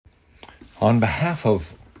on behalf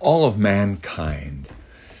of all of mankind,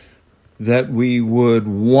 that we would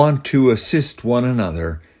want to assist one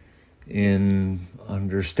another in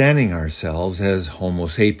understanding ourselves as Homo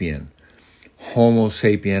sapien. Homo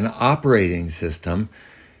sapien operating system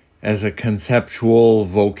as a conceptual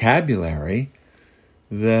vocabulary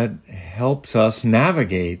that helps us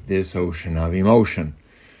navigate this ocean of emotion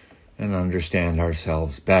and understand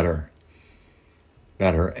ourselves better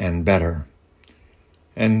and better.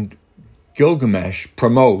 And Gilgamesh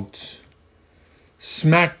promotes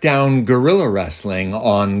smackdown guerrilla wrestling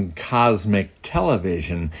on cosmic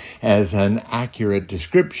television as an accurate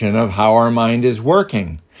description of how our mind is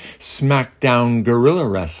working. Smackdown guerrilla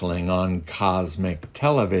wrestling on cosmic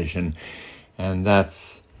television. And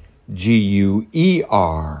that's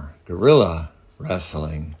G-U-E-R, guerrilla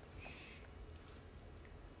wrestling.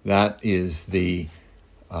 That is the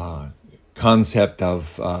concept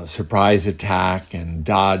of surprise attack and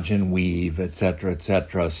dodge and weave, etc.,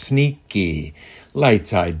 etc. Sneaky, light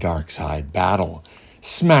side, dark side battle.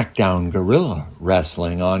 Smackdown guerrilla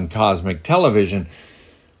wrestling on cosmic television.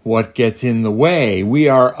 What gets in the way? We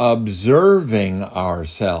are observing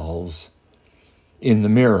ourselves in the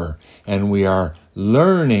mirror, and we are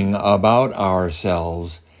learning about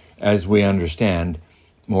ourselves as we understand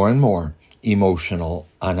more and more emotional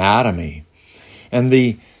anatomy. And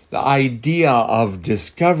the idea of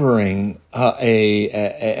discovering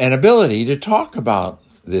an ability to talk about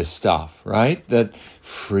this stuff, right? That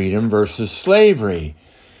freedom versus slavery.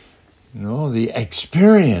 The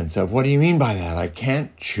experience of what do you mean by that? I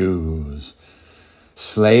can't choose.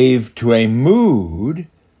 Slave to a mood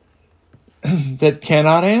that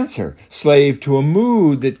cannot answer. Slave to a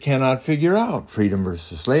mood that cannot figure out. Freedom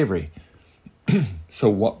versus slavery. So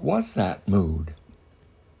what was that mood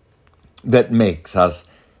that makes us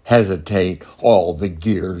hesitate, all the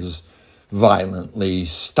gears violently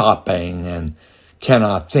stopping and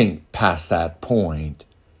cannot think past that point?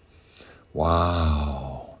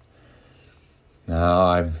 Wow.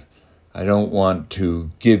 Now, I don't want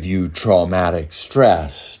to give you traumatic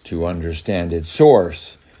stress to understand its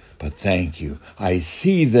source, but thank you. I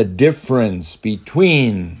see the difference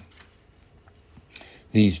between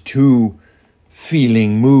these two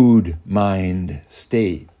feeling mood mind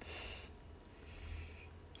states.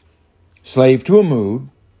 Slave to a mood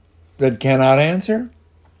that cannot answer?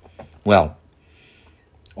 Well,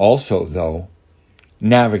 also, though,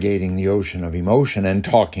 navigating the ocean of emotion and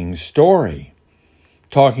talking story,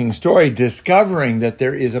 discovering that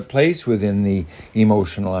there is a place within the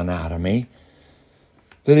emotional anatomy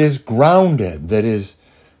that is grounded, that is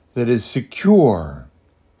secure,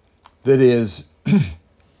 that is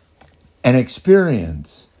an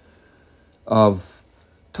experience of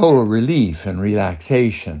total relief and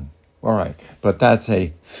relaxation. All right, but that's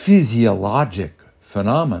a physiologic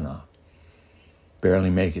phenomena. Barely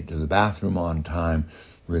make it to the bathroom on time,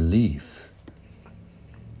 relief.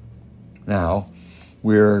 Now,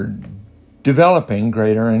 we're developing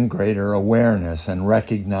greater and greater awareness and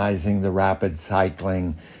recognizing the rapid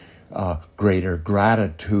cycling. Greater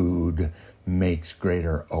gratitude makes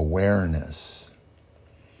greater awareness.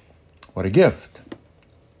 What a gift.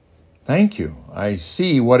 Thank you. I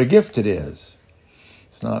see what a gift it is.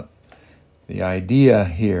 It's not. The idea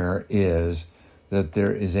here is that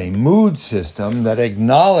there is a mood system that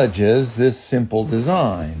acknowledges this simple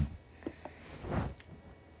design.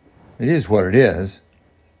 It is what it is.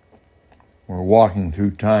 We're walking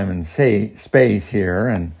through time and space here,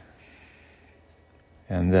 and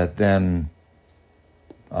that then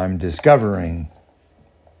I'm discovering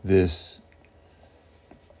this,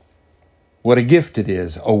 what a gift it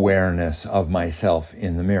is, awareness of myself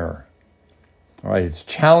in the mirror. All right, it's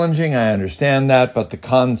challenging, I understand that, but the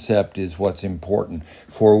concept is what's important,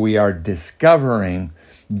 for we are discovering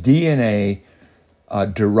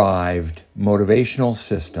DNA-derived motivational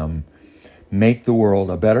system, make the world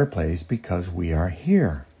a better place because we are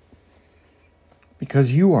here.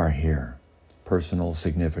 Because you are here. Personal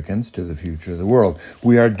significance to the future of the world.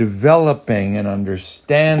 We are developing an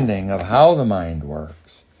understanding of how the mind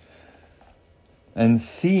works and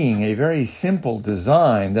seeing a very simple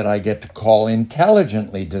design that I get to call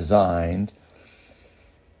intelligently designed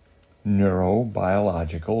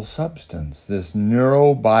neurobiological substance. This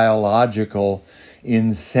neurobiological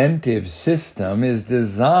incentive system is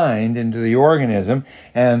designed into the organism,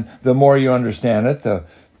 and the more you understand it, the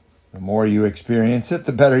more you experience it,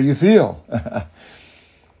 the better you feel.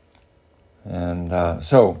 And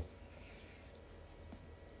so,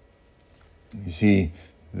 you see,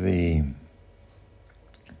 the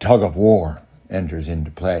tug of war enters into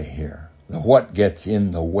play here. The what gets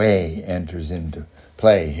in the way enters into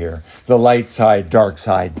play here. The light side, dark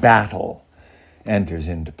side battle enters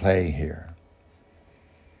into play here.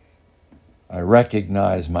 I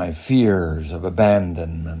recognize my fears of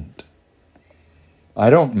abandonment. I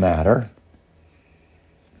don't matter.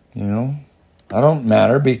 I don't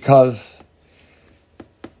matter because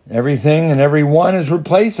everything and everyone is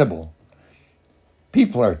replaceable.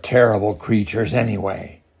 People are terrible creatures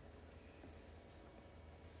anyway.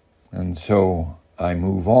 And so I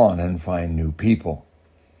move on and find new people.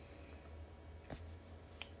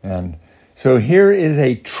 And so here is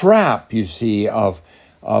a trap, you see, of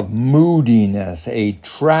moodiness, a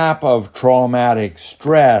trap of traumatic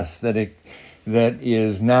stress that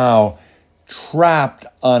is now trapped,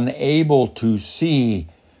 unable to see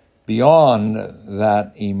beyond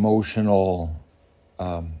that emotional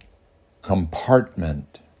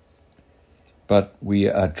compartment. But we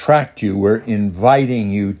attract you, we're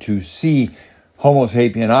inviting you to see Homo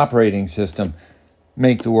sapien operating system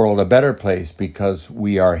make the world a better place because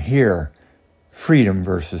we are here. Freedom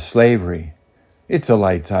versus slavery. It's a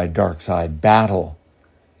light side, dark side battle.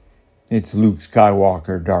 It's Luke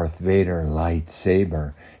Skywalker, Darth Vader,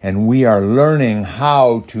 lightsaber. And we are learning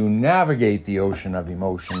how to navigate the ocean of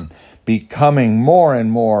emotion, becoming more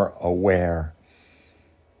and more aware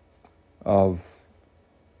of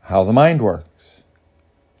how the mind works.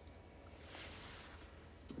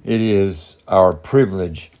 It is our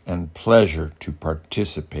privilege and pleasure to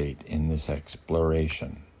participate in this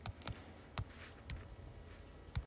exploration.